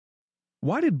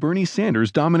Why did Bernie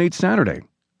Sanders dominate Saturday?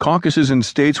 Caucuses in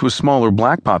states with smaller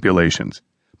black populations.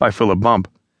 By Phillip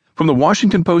from the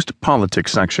Washington Post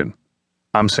Politics section.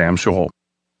 I'm Sam Scholl.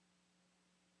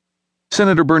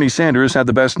 Senator Bernie Sanders had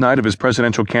the best night of his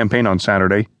presidential campaign on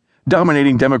Saturday,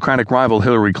 dominating Democratic rival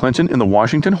Hillary Clinton in the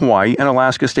Washington, Hawaii, and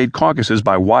Alaska state caucuses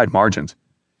by wide margins.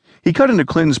 He cut into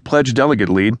Clinton's pledged delegate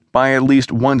lead by at least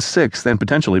 1/6 and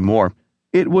potentially more.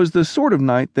 It was the sort of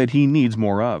night that he needs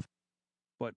more of.